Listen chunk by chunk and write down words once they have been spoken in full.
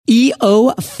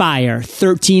EO Fire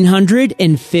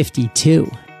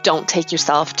 1352. Don't take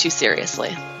yourself too seriously.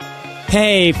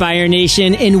 Hey, Fire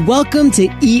Nation, and welcome to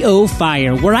EO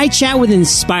Fire, where I chat with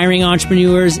inspiring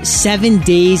entrepreneurs 7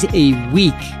 days a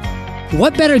week.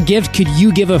 What better gift could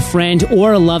you give a friend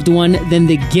or a loved one than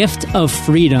the gift of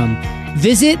freedom?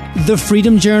 Visit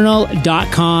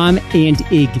thefreedomjournal.com and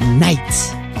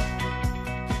ignite.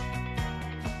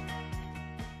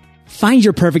 Find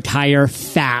your perfect hire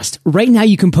fast. Right now,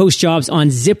 you can post jobs on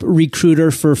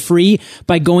ZipRecruiter for free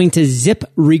by going to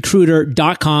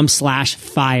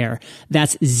ziprecruiter.com/fire.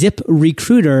 That's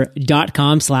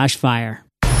ziprecruiter.com/fire.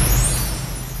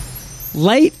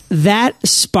 Light that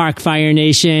spark, Fire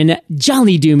Nation.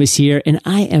 Jolly Doom is here, and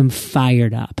I am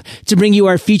fired up to bring you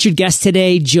our featured guest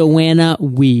today, Joanna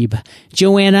Wiebe.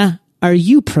 Joanna, are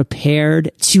you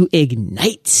prepared to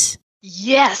ignite?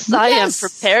 Yes, I am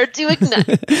prepared to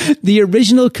ignite. The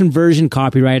original conversion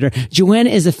copywriter, Joanna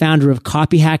is the founder of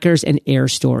CopyHackers and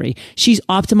Airstory. She's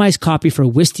optimized copy for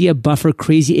Wistia, Buffer,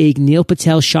 Crazy Egg, Neil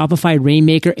Patel, Shopify,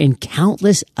 Rainmaker, and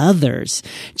countless others.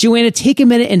 Joanna, take a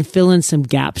minute and fill in some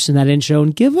gaps in that intro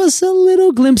and give us a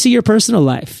little glimpse of your personal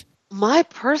life. My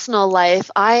personal life,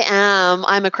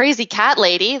 I'm a crazy cat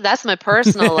lady. That's my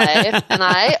personal life. And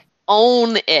I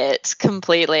own it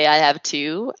completely. I have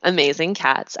 2 amazing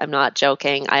cats. I'm not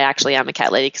joking. I actually am a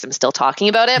cat lady because I'm still talking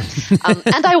about it.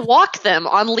 And I walk them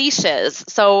on leashes.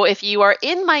 So if you are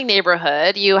in my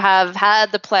neighborhood, you have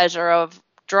had the pleasure of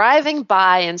driving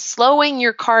by and slowing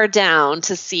your car down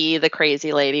to see the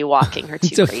crazy lady walking her 2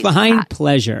 It's a crazy fine cats.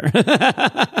 pleasure.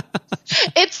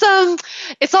 It's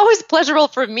always pleasurable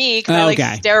for me because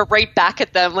I stare right back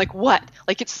at them like, what?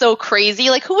 Like, it's so crazy.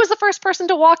 Like, who was the first person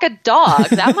to walk a dog?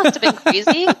 That must have been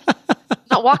crazy. I'm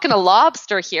not walking a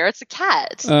lobster here. It's a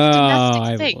cat. It's a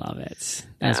domestic thing. I love it.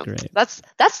 That's great. That's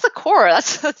the core.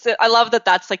 That's it. I love that.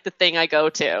 That's like the thing I go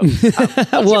to.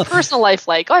 What's your personal life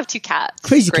like? Oh, I have 2 cats.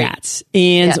 Crazy cats.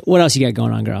 And what else you got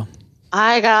going on, girl?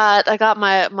 I got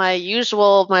my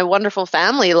wonderful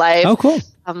family life. Oh, cool.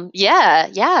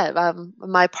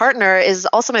 My partner is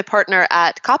also my partner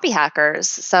at CopyHackers.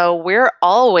 So we're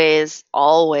always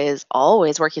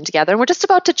working together. And we're just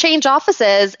about to change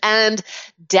offices and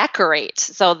decorate.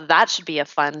 So that should be a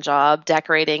fun job,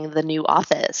 decorating the new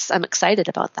office. I'm excited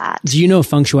about that. Do you know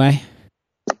feng shui?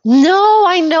 No,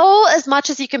 I know as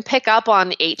much as you can pick up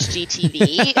on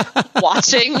HGTV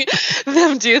watching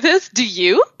them do this. Do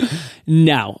you?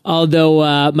 No,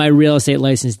 although my real estate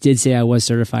license did say I was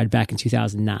certified back in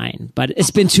 2009, but it's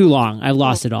been too long. I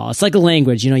lost it all. It's like a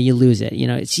language, you lose it.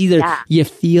 It's either you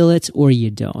feel it or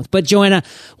you don't. But Joanna,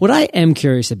 what I am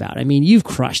curious about, you've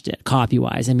crushed it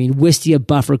copy-wise. Wistia,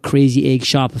 Buffer, Crazy Egg,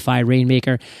 Shopify,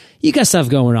 Rainmaker, you got stuff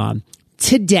going on.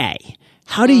 Today,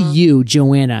 how do you,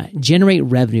 Joanna, generate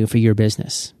revenue for your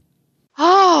business?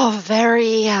 Oh,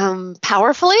 very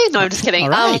powerfully. No, I'm just kidding.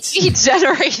 All right. We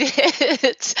generate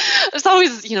it. There's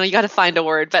always, you got to find a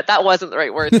word, but that wasn't the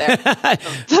right word there.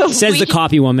 Says the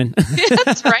copy woman.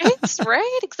 That's right.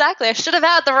 Exactly. I should have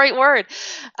had the right word.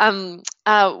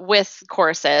 With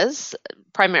courses,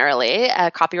 primarily a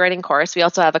copywriting course. We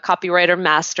also have a copywriter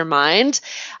mastermind.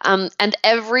 And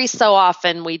every so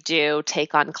often we do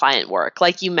take on client work,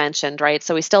 like you mentioned, right?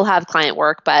 So we still have client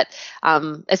work, but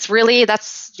it's really,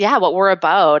 what we're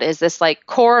about is this like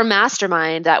core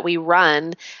mastermind that we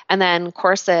run, and then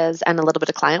courses and a little bit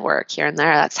of client work here and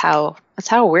there. That's how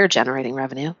we're generating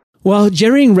revenue. Well,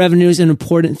 generating revenue is an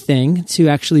important thing to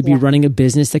actually be running a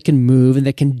business that can move and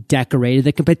that can decorate,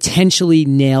 that can potentially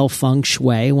nail feng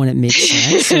shui when it makes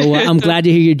sense. So I'm glad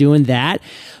to hear you're doing that.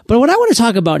 But what I want to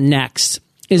talk about next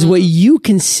is what you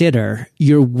consider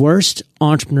your worst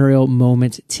entrepreneurial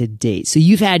moment to date. So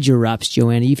you've had your ups,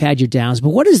 Joanna, you've had your downs, but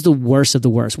what is the worst of the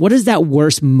worst? What is that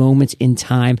worst moment in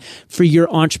time for your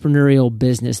entrepreneurial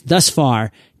business thus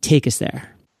far? Take us there.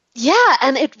 Yeah,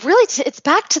 and it's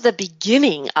back to the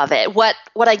beginning of it. What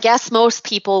I guess most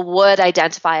people would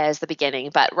identify as the beginning,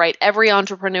 but right, every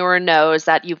entrepreneur knows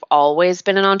that you've always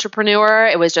been an entrepreneur.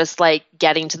 It was just like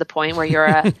getting to the point where you're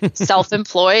a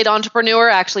self-employed entrepreneur,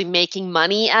 actually making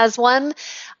money as one.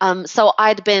 So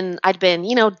I'd been,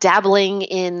 dabbling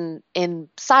in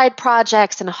side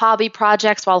projects and hobby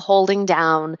projects while holding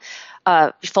down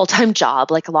a full-time job,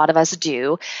 like a lot of us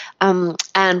do. And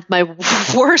my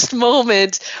worst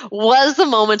moment was the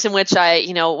moment in which I,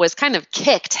 was kind of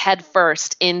kicked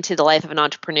headfirst into the life of an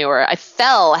entrepreneur. I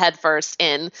fell headfirst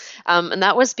in, and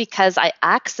that was because I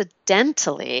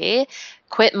accidentally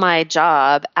quit my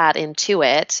job at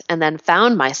Intuit and then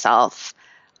found myself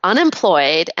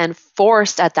unemployed and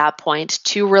forced at that point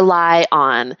to rely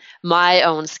on my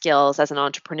own skills as an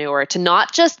entrepreneur, to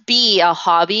not just be a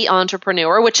hobby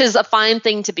entrepreneur, which is a fine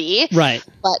thing to be, right,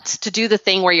 but to do the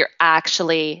thing where you're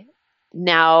actually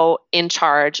now in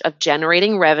charge of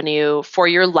generating revenue for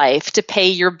your life to pay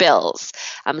your bills.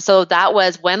 So that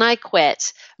was when I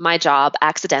quit my job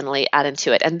accidentally at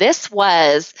Intuit. And this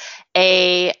was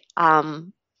a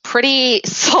pretty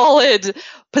solid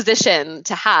position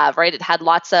to have, right? It had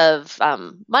lots of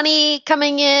money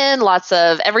coming in, lots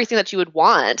of everything that you would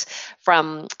want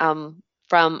from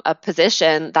a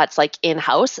position that's like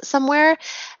in-house somewhere.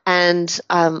 And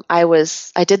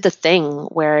I did the thing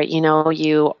where,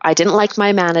 I didn't like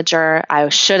my manager. I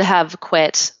should have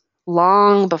quit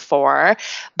long before,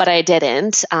 but I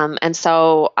didn't. And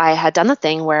so I had done the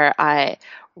thing where I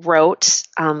wrote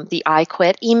the I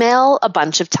quit email a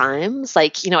bunch of times.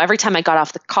 Like, every time I got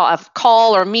off the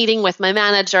call or meeting with my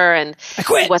manager and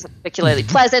it wasn't particularly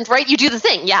pleasant, right? You do the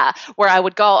thing, yeah, where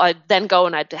I'd then go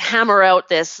and I'd hammer out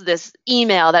this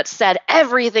email that said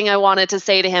everything I wanted to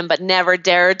say to him, but never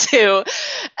dared to.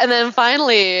 And then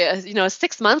finally,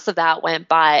 6 months of that went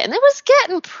by and it was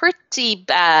getting pretty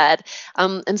bad.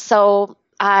 And so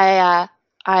I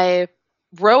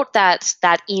wrote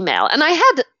that email, and I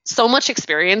had so much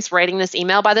experience writing this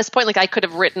email by this point. Like I could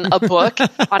have written a book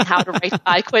on how to write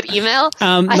I quit email.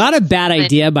 Not a bad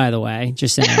idea, by the way,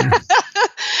 just saying.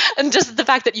 And just the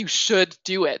fact that you should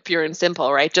do it, pure and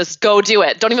simple, right? Just go do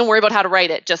it. Don't even worry about how to write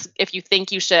it. Just if you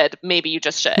think you should, maybe you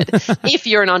just should, if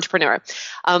you're an entrepreneur.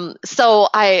 So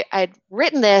I'd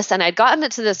written this and I'd gotten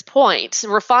it to this point,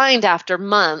 refined after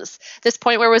months, this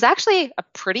point where it was actually a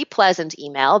pretty pleasant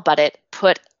email, but it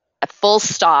put a full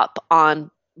stop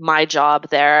on my job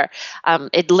there.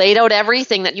 It laid out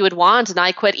everything that you would want an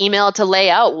I quit email to lay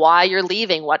out, why you're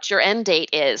leaving, what your end date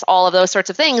is, all of those sorts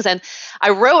of things. And I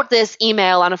wrote this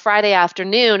email on a Friday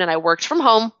afternoon and I worked from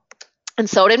home. And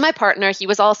so did my partner. He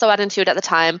was also at Intuit at the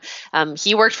time.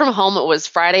 He worked from home. It was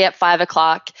Friday at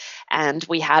 5:00. And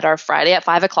we had our Friday at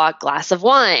 5:00 glass of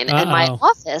wine. And my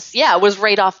office, was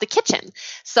right off the kitchen.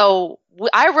 So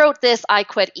I wrote this I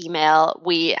quit email.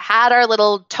 We had our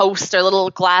little toast, our little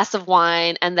glass of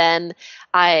wine. And then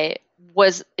I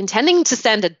was intending to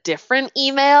send a different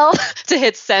email to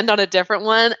hit send on a different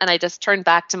one. And I just turned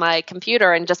back to my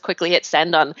computer and just quickly hit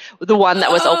send on the one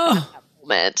that was open at that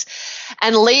moment.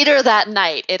 And later that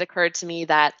night, it occurred to me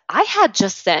that I had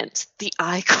just sent the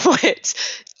I quit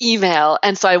email.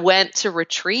 And so I went to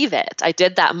retrieve it. I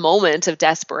did that moment of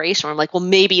desperation where I'm like, well,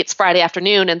 maybe it's Friday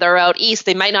afternoon and they're out east.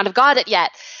 They might not have got it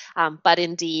yet. But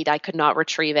indeed, I could not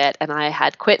retrieve it and I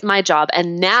had quit my job.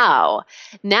 And now,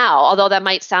 although that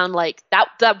might sound like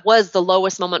that was the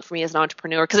lowest moment for me as an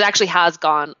entrepreneur, because it actually has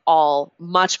gone all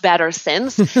much better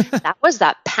since, that was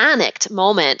that panicked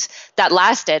moment that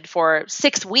lasted for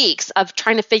 6 weeks of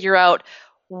trying to figure out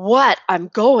what I'm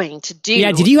going to do.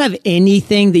 Yeah. Did you have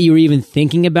anything that you were even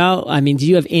thinking about? I mean, did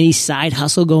you have any side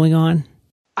hustle going on?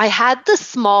 I had the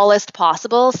smallest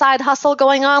possible side hustle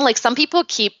going on. Like some people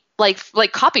keep like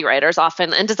copywriters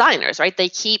often and designers, right? They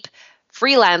keep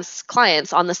freelance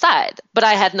clients on the side, but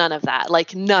I had none of that,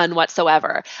 like none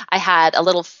whatsoever. I had a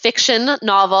little fiction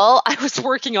novel I was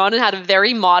working on and had a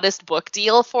very modest book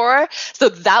deal for, so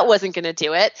that wasn't going to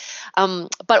do it.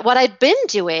 But what I'd been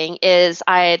doing is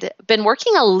I'd been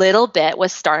working a little bit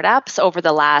with startups over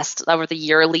the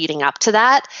year leading up to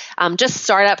that. Just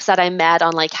startups that I met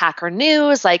on like Hacker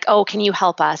News, like, oh, can you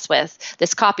help us with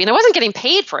this copy? And I wasn't getting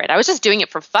paid for it. I was just doing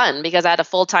it for fun because I had a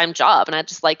full-time job and I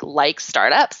just like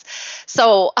startups.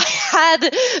 So I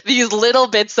had these little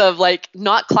bits of like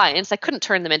not clients. I couldn't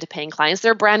turn them into paying clients.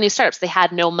 They're brand new startups. They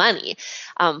had no money.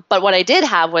 But what I did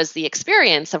have was the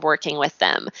experience of working with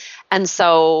them. And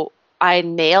so I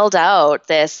nailed out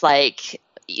this like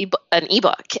an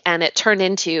ebook and it turned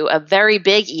into a very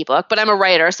big ebook, but I'm a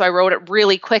writer, so I wrote it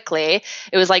really quickly.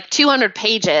 It was like 200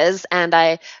 pages and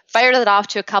I fired it off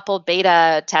to a couple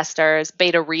beta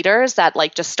readers that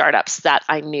like just startups that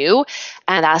I knew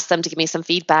and asked them to give me some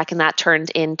feedback. And that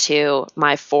turned into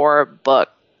my 4-book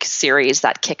series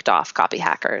that kicked off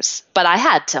CopyHackers. But I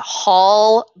had to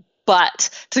haul butt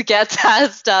to get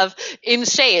that stuff in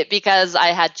shape because I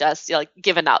had just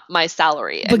given up my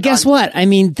salary. But guess what? I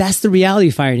mean, that's the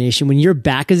reality, Fire Nation. When your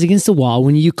back is against the wall,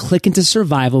 when you click into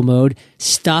survival mode,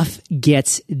 stuff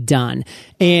gets done.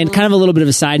 And kind of a little bit of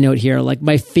a side note here, like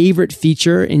my favorite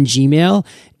feature in Gmail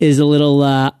is a little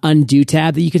undo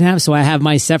tab that you can have. So I have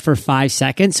mine set for 5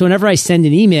 seconds. So whenever I send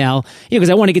an email,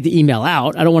 because I want to get the email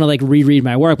out, I don't want to like reread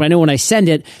my work, but I know when I send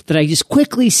it that I just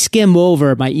quickly skim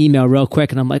over my email real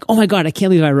quick. And I'm like, oh my God, I can't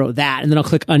believe I wrote that. And then I'll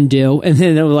click undo and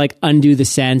then it will like undo the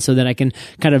send so that I can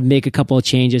kind of make a couple of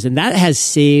changes. And that has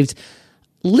saved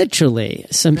literally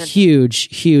some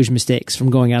huge mistakes from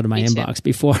going out of my inbox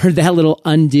before. That little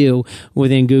undo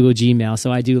within Google Gmail.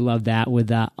 So I do love that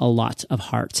with a lot of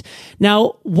heart.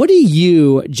 Now, what do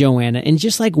you, Joanna, in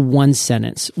just like one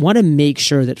sentence, want to make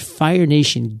sure that Fire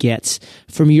Nation gets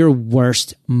from your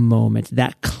worst moment,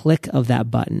 that click of that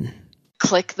button?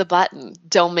 Click the button.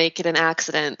 Don't make it an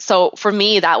accident. So for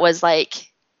me, that was like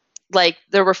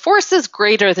there were forces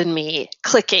greater than me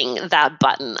clicking that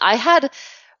button. I had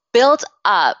built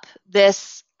up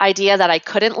this idea that I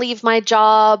couldn't leave my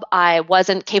job. I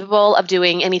wasn't capable of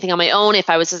doing anything on my own. If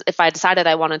I decided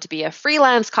I wanted to be a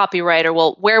freelance copywriter,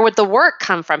 well, where would the work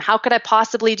come from? How could I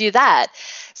possibly do that?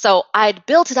 So I'd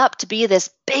built it up to be this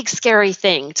big, scary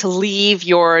thing to leave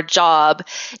your job.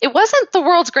 It wasn't the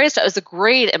world's greatest. It was a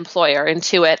great employer.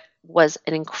 Intuit was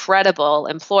an incredible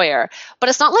employer, but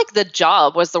it's not like the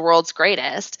job was the world's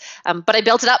greatest. But I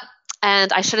built it up.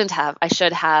 And I shouldn't have. I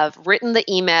should have written the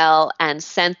email and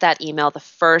sent that email the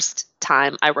first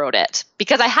time I wrote it,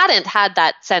 because I hadn't had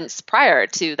that sense prior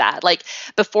to that. Like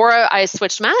before I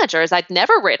switched managers, I'd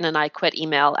never written an I quit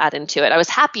email at Intuit. I was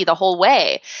happy the whole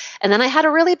way. And then I had a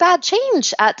really bad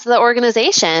change at the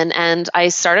organization and I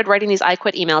started writing these I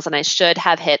quit emails, and I should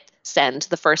have hit send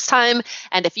the first time.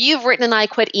 And if you've written an I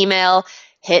quit email,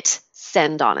 hit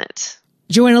send on it.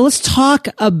 Joanna, let's talk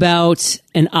about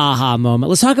an aha moment.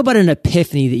 Let's talk about an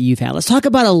epiphany that you've had. Let's talk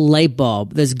about a light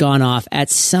bulb that's gone off at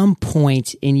some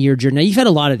point in your journey. Now, you've had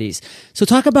a lot of these. So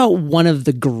talk about one of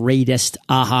the greatest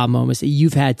aha moments that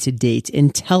you've had to date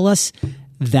and tell us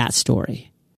that story.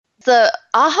 The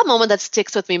aha moment that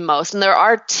sticks with me most, and there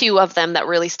are two of them that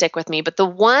really stick with me, but the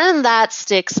one that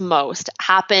sticks most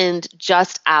happened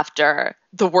just after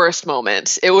the worst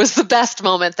moment. It was the best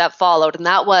moment that followed, and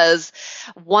that was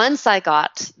once I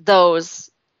got those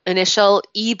initial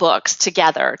ebooks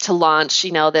together to launch,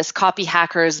 this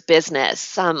CopyHackers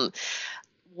business.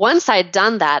 Once I'd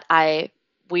done that, I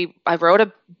wrote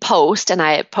a post and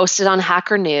I posted on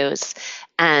Hacker News.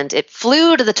 And it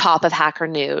flew to the top of Hacker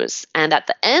News. And at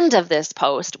the end of this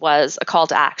post was a call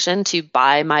to action to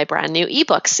buy my brand new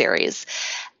ebook series.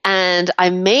 And I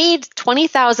made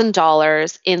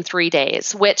 $20,000 in 3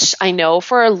 days, which I know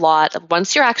for a lot,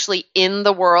 once you're actually in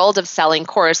the world of selling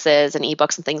courses and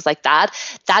ebooks and things like that,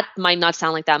 that might not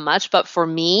sound like that much. But for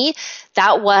me,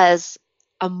 that was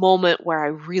a moment where I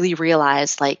really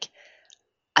realized,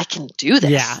 I can do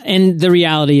this. Yeah. And the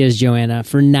reality is, Joanna,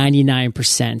 for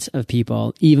 99% of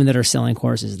people, even that are selling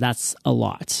courses, that's a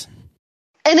lot.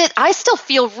 And I still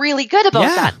feel really good about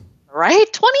that, right?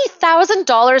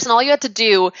 $20,000 and all you had to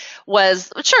do was,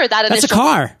 sure, that initial... That's a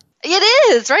car.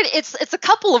 It is, right? It's a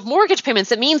couple of mortgage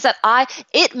payments. It means that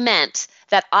it meant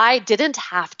that I didn't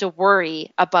have to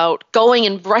worry about going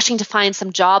and rushing to find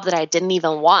some job that I didn't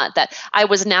even want, that I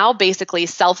was now basically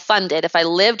self-funded. If I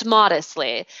lived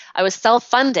modestly, I was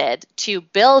self-funded to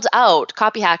build out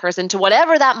CopyHackers into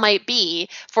whatever that might be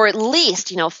for at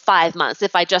least, 5 months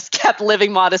if I just kept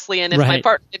living modestly and if my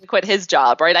partner didn't quit his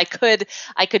job, right? I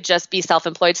could just be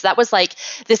self-employed. So that was like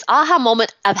this aha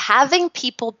moment of having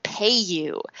people pay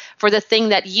you for the thing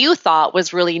that you thought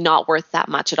was really not worth that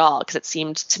much at all. Because it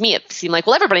seemed like,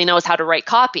 well, everybody knows how to write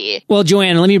copy. Well,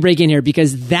 Joanna, let me break in here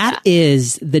because that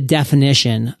is the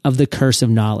definition of the curse of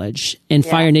knowledge. In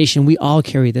Fire Nation, we all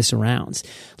carry this around.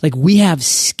 Like we have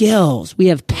skills, we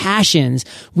have passions,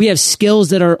 we have skills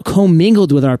that are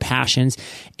commingled with our passions.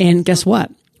 And guess what?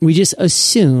 We just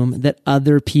assume that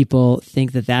other people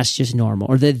think that that's just normal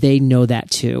or that they know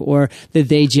that too, or that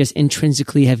they just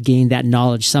intrinsically have gained that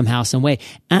knowledge somehow, some way.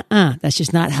 That's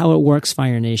just not how it works,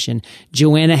 Fire Nation.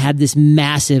 Joanna had this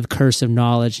massive curse of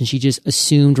knowledge and she just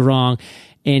assumed wrong.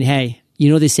 And hey, you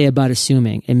know what they say about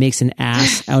assuming? It makes an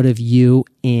ass out of you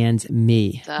and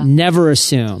me. Never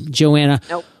assume. Joanna,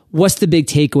 what's the big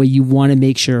takeaway you want to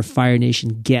make sure Fire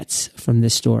Nation gets from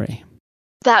this story?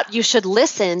 That you should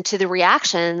listen to the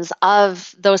reactions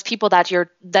of those people that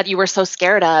you were so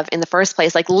scared of in the first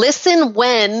place. Like listen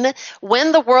when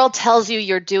the world tells you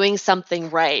you're doing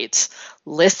something right,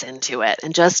 listen to it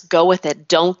and just go with it.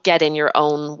 Don't get in your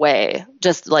own way.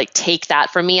 Just take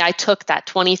that. For me, I took that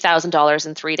 $20,000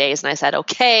 in 3 days and I said,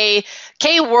 okay,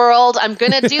 world, I'm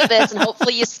going to do this and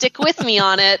hopefully you stick with me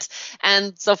on it.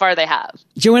 And so far they have.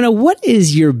 Joanna, what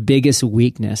is your biggest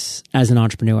weakness as an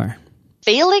entrepreneur?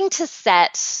 Failing to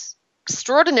set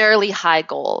extraordinarily high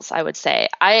goals, I would say.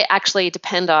 I actually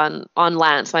depend on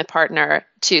Lance, my partner,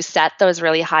 to set those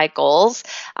really high goals.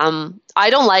 I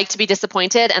don't like to be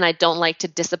disappointed, and I don't like to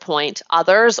disappoint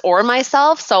others or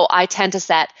myself. So I tend to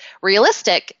set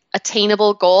realistic,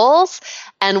 attainable goals.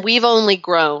 And we've only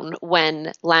grown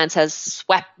when Lance has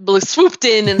swooped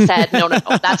in and said, no,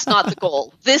 that's not the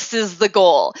goal. This is the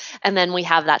goal. And then we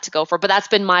have that to go for. But that's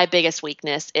been my biggest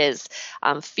weakness is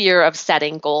fear of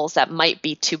setting goals that might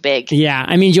be too big. Yeah.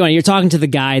 I mean, Joanna, you're talking to the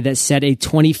guy that set a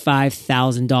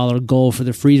 $25,000 goal for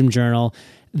the Freedom Journal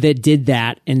that did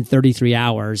that in 33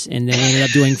 hours and then ended up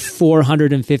doing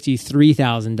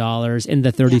 $453,000 in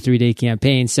the 33-day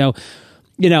campaign. So,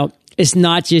 it's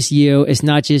not just you. It's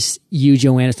not just you,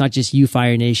 Joanna. It's not just you,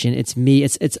 Fire Nation. It's me.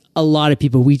 It's a lot of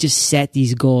people. We just set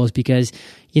these goals because,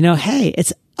 hey,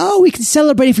 we can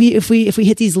celebrate if we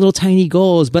hit these little tiny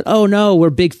goals, but oh no, we're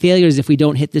big failures if we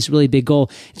don't hit this really big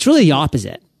goal. It's really the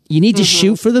opposite. You need to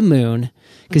shoot for the moon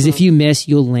because if you miss,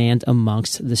 you'll land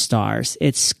amongst the stars.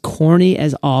 It's corny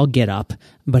as all get up,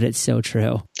 but it's so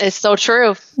true. It's so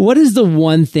true. What is the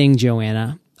one thing,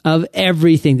 Joanna, of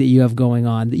everything that you have going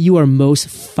on that you are most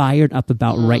fired up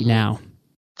about right now?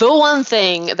 The one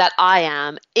thing that I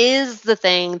am is the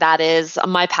thing that is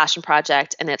my passion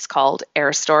project, and it's called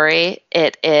Airstory.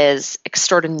 It is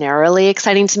extraordinarily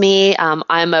exciting to me.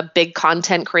 I'm a big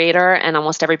content creator, and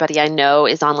almost everybody I know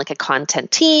is on like a content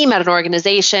team at an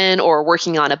organization or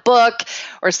working on a book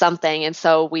or something. And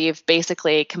so we've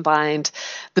basically combined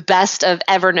the best of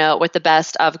Evernote with the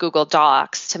best of Google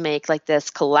Docs to make like this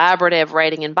collaborative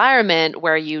writing environment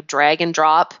where you drag and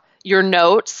drop your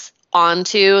notes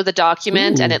onto the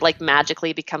document and it like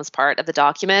magically becomes part of the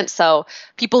document. So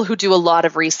people who do a lot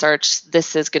of research,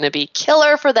 this is going to be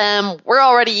killer for them. We're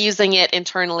already using it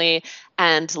internally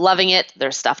and loving it.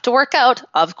 There's stuff to work out,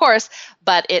 of course,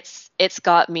 but it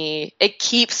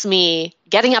keeps me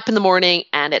getting up in the morning,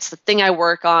 and it's the thing I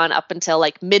work on up until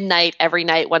like midnight every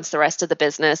night once the rest of the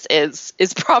business is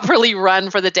properly run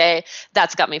for the day.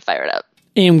 That's got me fired up.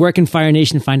 And where can Fire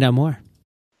Nation find out more?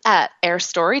 At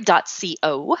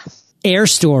airstory.co.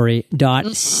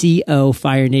 Airstory.co,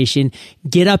 Fire Nation.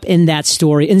 Get up in that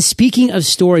story. And speaking of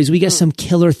stories, we got some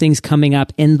killer things coming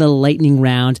up in the lightning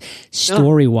round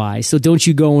story-wise. So don't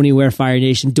you go anywhere, Fire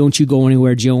Nation. Don't you go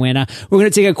anywhere, Joanna. We're going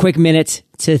to take a quick minute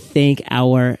to thank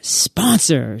our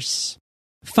sponsors.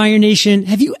 Fire Nation,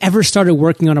 have you ever started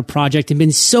working on a project and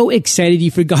been so excited you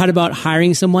forgot about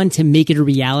hiring someone to make it a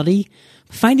reality?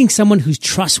 Finding someone who's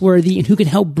trustworthy and who can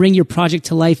help bring your project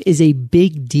to life is a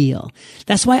big deal.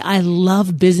 That's why I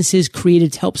love businesses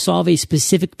created to help solve a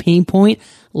specific pain point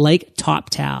like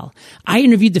TopTal. I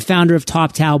interviewed the founder of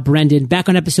TopTal, Brendan, back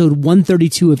on episode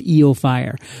 132 of EO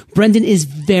Fire. Brendan is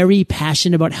very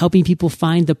passionate about helping people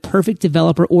find the perfect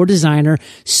developer or designer,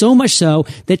 so much so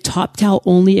that TopTal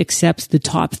only accepts the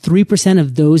top 3%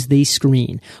 of those they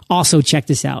screen. Also, check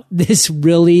this out. This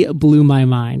really blew my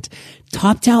mind.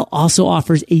 TopTal also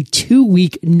offers a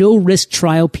 2-week no-risk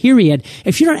trial period.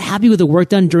 If you're not happy with the work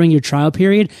done during your trial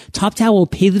period, TopTal will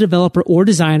pay the developer or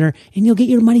designer and you'll get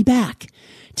your money back.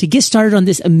 To get started on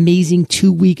this amazing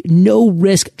 2-week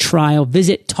no-risk trial,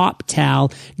 visit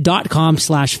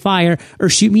toptal.com/fire or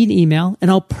shoot me an email and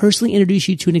I'll personally introduce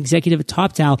you to an executive at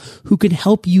TopTal who can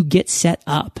help you get set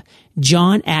up.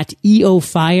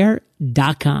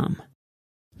 John@eofire.com.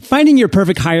 Finding your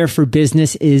perfect hire for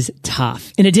business is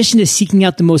tough. In addition to seeking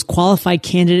out the most qualified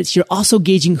candidates, you're also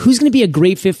gauging who's going to be a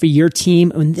great fit for your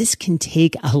team, and this can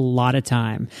take a lot of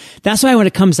time. That's why when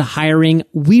it comes to hiring,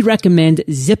 we recommend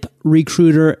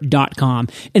ZipRecruiter.com.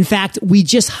 In fact, we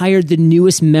just hired the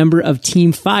newest member of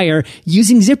Team Fire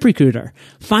using ZipRecruiter.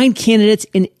 Find candidates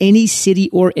in any city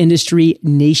or industry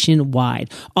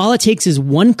nationwide. All it takes is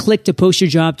one click to post your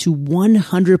job to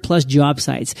 100 plus job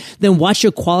sites. Then watch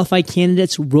your qualified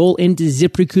candidates roll into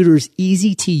ZipRecruiter's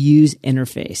easy-to-use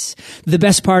interface. The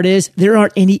best part is there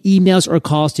aren't any emails or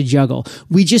calls to juggle.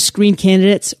 We just screen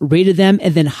candidates, rated them,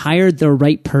 and then hired the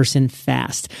right person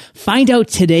fast. Find out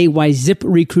today why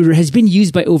ZipRecruiter has been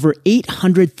used by over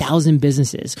 800,000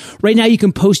 businesses. Right now, you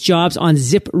can post jobs on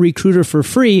ZipRecruiter for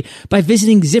free by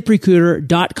visiting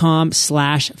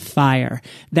ZipRecruiter.com/fire.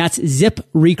 That's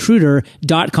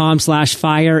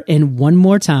ZipRecruiter.com/fire. And one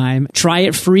more time, try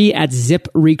it free at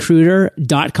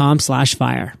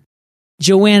ZipRecruiter.com/fire.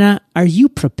 Joanna, are you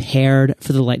prepared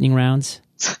for the lightning rounds?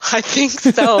 I think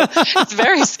so. It's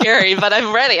very scary, but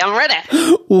I'm ready.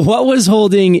 What was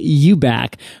holding you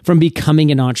back from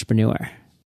becoming an entrepreneur?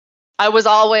 I was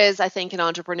always, I think, an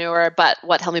entrepreneur, but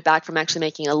what held me back from actually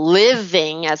making a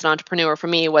living as an entrepreneur for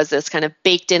me was this kind of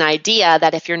baked in idea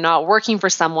that if you're not working for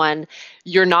someone,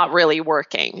 you're not really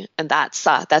working. And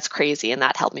that's crazy. And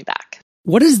that held me back.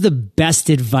 What is the best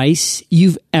advice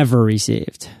you've ever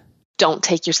received? Don't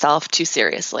take yourself too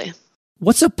seriously.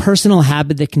 What's a personal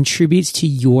habit that contributes to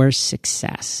your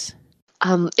success?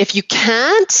 If you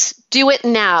can't do it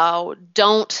now,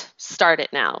 don't start it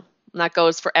now. And that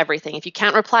goes for everything. If you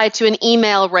can't reply to an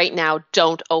email right now,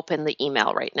 don't open the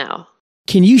email right now.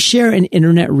 Can you share an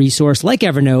internet resource like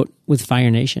Evernote with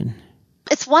Fire Nation?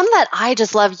 It's one that I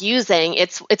just love using.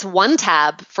 It's one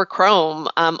tab for Chrome.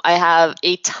 I have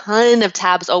a ton of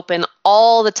tabs open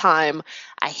all the time.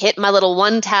 I hit my little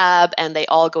one tab and they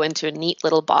all go into a neat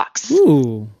little box.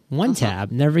 Ooh, one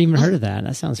tab. Never even heard of that.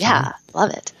 That sounds fun. Yeah,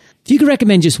 love it. If you could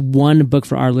recommend just one book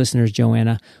for our listeners,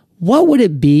 Joanna, what would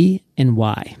it be and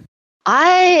why?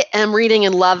 I am reading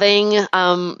and loving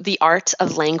The Art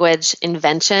of Language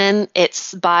Invention.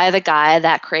 It's by the guy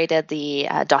that created the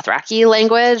Dothraki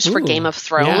language for Game of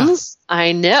Thrones. Yeah.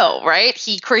 I know, right?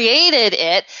 He created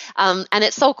it. And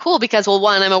it's so cool because, well,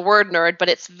 one, I'm a word nerd, but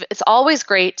it's always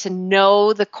great to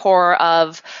know the core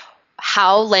of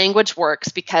how language works,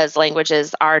 because language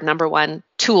is our number one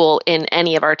tool in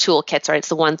any of our toolkits, right? It's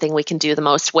the one thing we can do the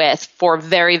most with for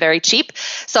very, very cheap.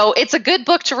 So it's a good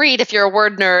book to read if you're a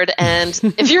word nerd and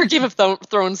if you're a Game of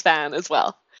Thrones fan as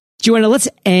well. Joanna, let's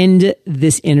end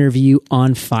this interview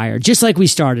on fire, just like we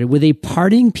started, with a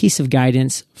parting piece of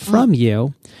guidance from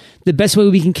you, the best way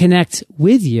we can connect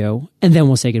with you, and then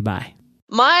we'll say goodbye.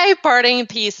 My parting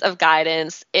piece of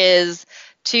guidance is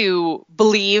to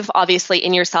believe, obviously,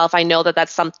 in yourself. I know that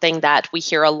that's something that we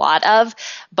hear a lot of,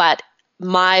 but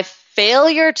my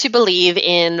failure to believe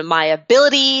in my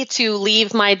ability to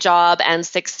leave my job and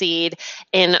succeed,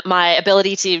 in my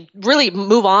ability to really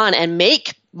move on and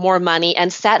make more money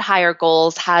and set higher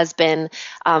goals has been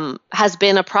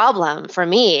a problem for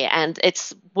me. And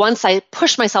it's once I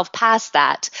push myself past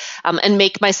that and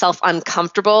make myself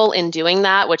uncomfortable in doing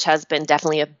that, which has been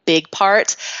definitely a big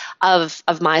part of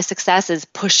my success, is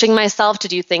pushing myself to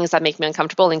do things that make me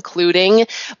uncomfortable, including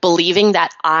believing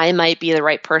that I might be the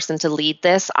right person to lead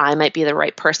this. I might be the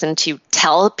right person to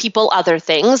tell people other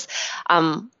things.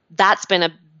 That's been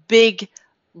a big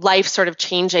life sort of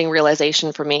changing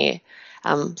realization for me.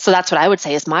 So that's what I would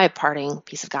say is my parting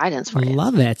piece of guidance for you.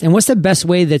 Love it. And what's the best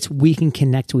way that we can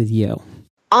connect with you?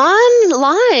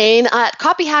 Online at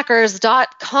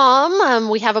copyhackers.com.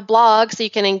 We have a blog, so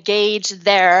you can engage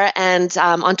there, and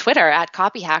on Twitter at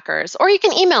copyhackers. Or you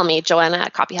can email me, Joanna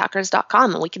at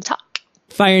copyhackers.com, and we can talk.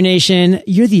 Fire Nation,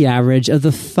 you're the average of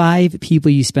the 5 people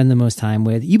you spend the most time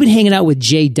with. You've been hanging out with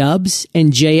J-Dubs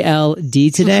and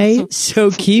JLD today,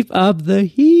 so keep up the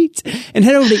heat. And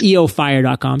head over to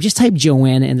eofire.com. Just type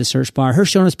Joanna in the search bar. Her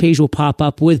show notes page will pop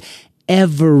up with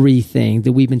everything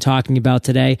that we've been talking about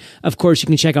today. Of course, you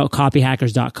can check out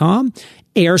copyhackers.com,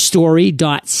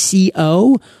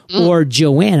 airstory.co, or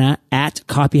Joanna at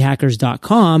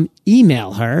copyhackers.com.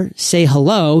 Email her, say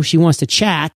hello. She wants to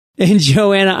chat. And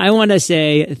Joanna, I want to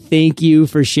say thank you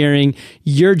for sharing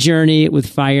your journey with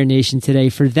Fire Nation today.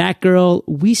 For that, girl,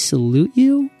 we salute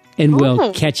you, and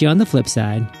we'll catch you on the flip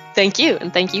side. Thank you.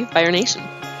 And thank you, Fire Nation.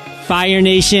 Fire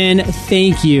Nation,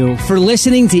 thank you for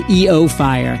listening to EO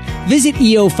Fire. Visit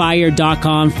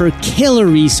eofire.com for killer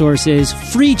resources,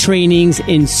 free trainings,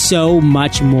 and so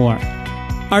much more.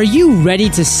 Are you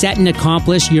ready to set and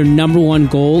accomplish your number one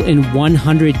goal in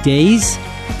 100 days?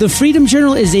 The Freedom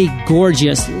Journal is a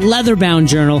gorgeous leather-bound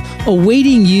journal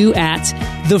awaiting you at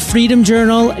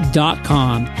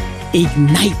thefreedomjournal.com.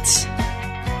 Ignite